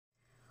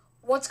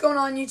What's going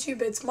on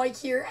YouTube? It's Mike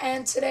here,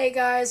 and today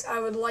guys I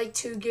would like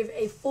to give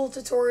a full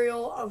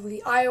tutorial of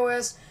the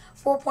iOS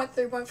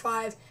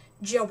 4.3.5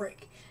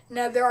 jailbreak.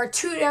 Now there are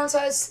two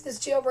downsides to this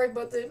jailbreak,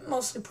 but they're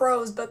mostly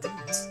pros, but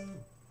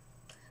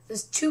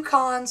there's two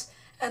cons,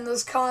 and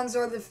those cons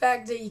are the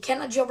fact that you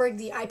cannot jailbreak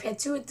the iPad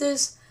 2 with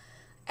this,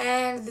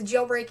 and the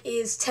jailbreak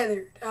is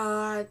tethered.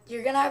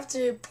 You're going to have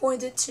to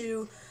point it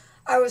to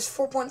iOS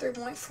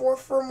 4.3.4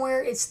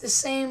 firmware. It's the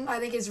same, I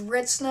think it's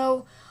Red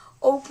Snow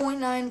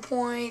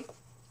 0.9.8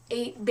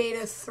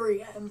 beta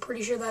 3. I'm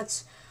pretty sure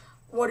that's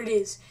what it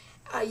is.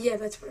 Yeah,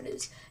 that's what it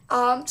is.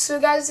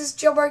 So guys, this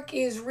jailbreak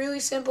is really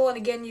simple, and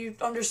again, you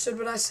understood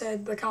what I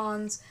said, the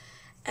cons.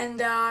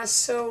 And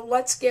so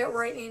let's get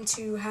right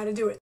into how to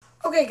do it.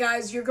 Okay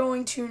guys, you're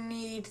going to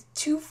need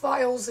two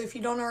files if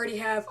you don't already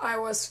have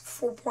iOS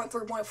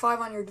 4.3.5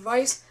 on your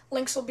device.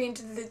 Links will be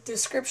into the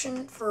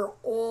description for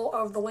all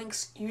of the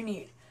links you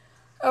need.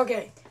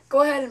 Okay,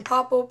 go ahead and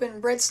pop open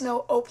Red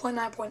Snow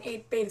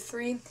 0.9.8 beta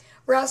 3.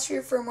 Browse for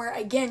your firmware.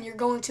 Again, you're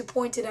going to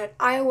point it at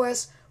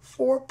iOS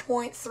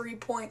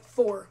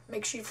 4.3.4.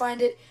 Make sure you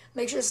find it.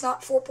 Make sure it's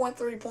not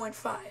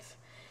 4.3.5.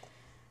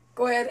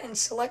 Go ahead and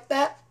select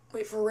that.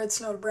 Wait for Red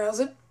Snow to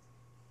browse it.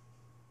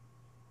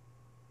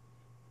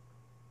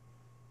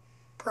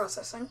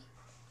 Processing.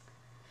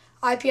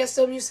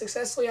 IPSW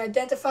successfully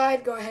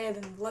identified. Go ahead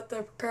and let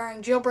the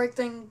preparing jailbreak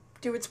thing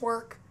do its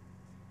work.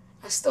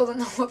 I still don't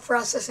know what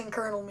processing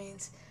kernel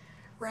means.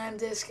 RAM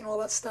disk and all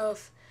that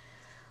stuff.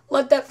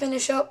 Let that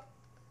finish up.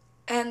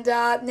 And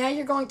now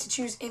you're going to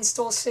choose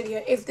Install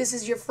Cydia if this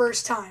is your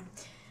first time.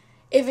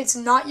 If it's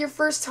not your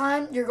first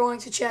time, you're going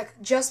to check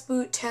Just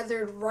Boot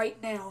Tethered right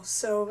now.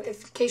 So in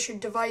case your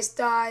device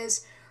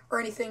dies or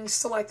anything,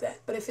 select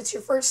that. But if it's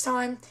your first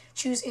time,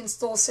 choose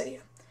Install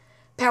Cydia.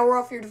 Power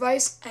off your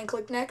device and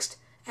click Next,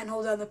 and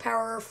hold down the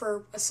power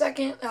for a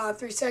second,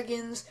 3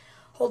 seconds.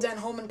 Hold down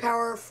Home and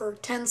Power for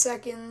 10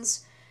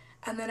 seconds,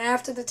 and then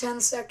after the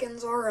 10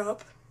 seconds are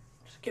up,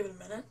 just give it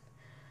a minute,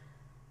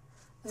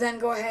 then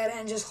go ahead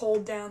and just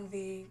hold down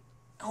the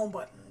home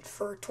button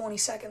for 20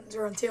 seconds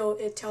or until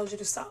it tells you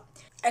to stop.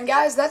 And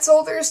guys, that's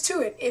all there is to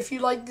it. If you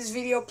liked this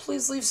video,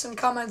 please leave some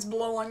comments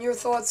below on your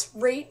thoughts,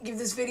 rate, give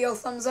this video a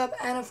thumbs up,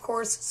 and of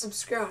course,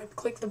 subscribe.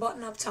 Click the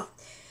button up top.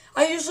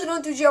 I usually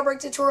don't do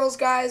jailbreak tutorials,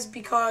 guys,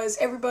 because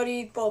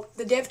everybody, well,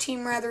 the dev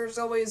team rather, is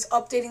always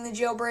updating the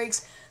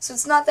jailbreaks, so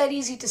it's not that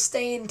easy to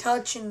stay in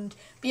touch and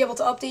be able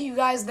to update you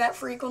guys that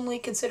frequently,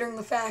 considering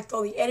the fact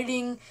all the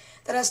editing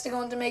that has to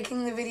go into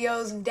making the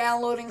videos and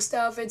downloading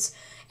stuff. It's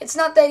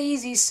not that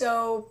easy,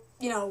 so,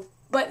 you know,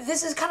 but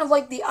this is kind of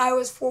like the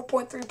iOS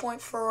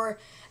 4.3.4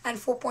 and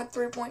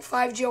 4.3.5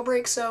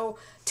 jailbreak, so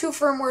two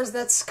firmwares,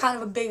 that's kind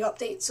of a big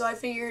update, so I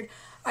figured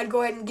I'd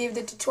go ahead and give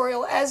the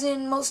tutorial. As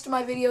in most of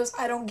my videos,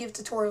 I don't give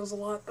tutorials a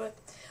lot, but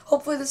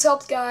hopefully this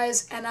helps,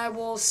 guys, and I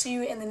will see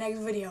you in the next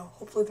video.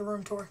 Hopefully the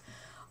room tour.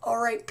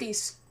 Alright,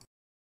 peace.